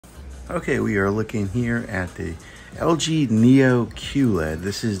Okay, we are looking here at the LG Neo QLED.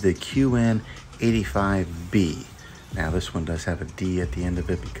 This is the QN85B. Now this one does have a D at the end of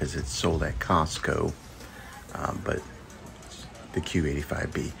it because it's sold at Costco, but the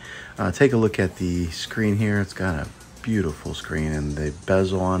Q85B. Take a look at the screen here. It's got a beautiful screen, and the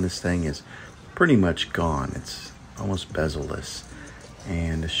bezel on this thing is pretty much gone. It's almost bezel-less,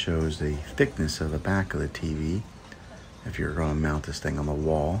 and this shows the thickness of the back of the TV if you're going to mount this thing on the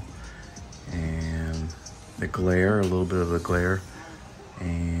wall. And the glare, a little bit of the glare,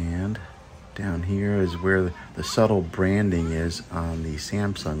 and down here is where the subtle branding is on the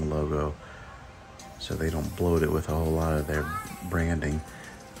Samsung logo, so they don't bloat it with a whole lot of their branding.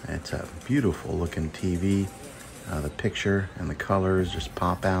 It's a beautiful looking TV. The picture and the colors just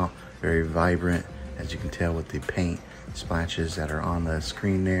pop out, very vibrant, as you can tell with the paint splashes that are on the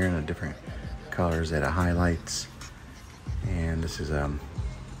screen there and the different colors that it highlights. And this is a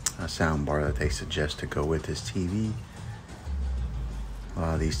sound bar that they suggest to go with this TV. A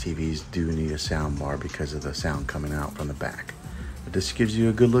lot of these TVs do need a sound bar because of the sound coming out from the back. But this gives you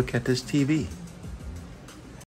a good look at this TV.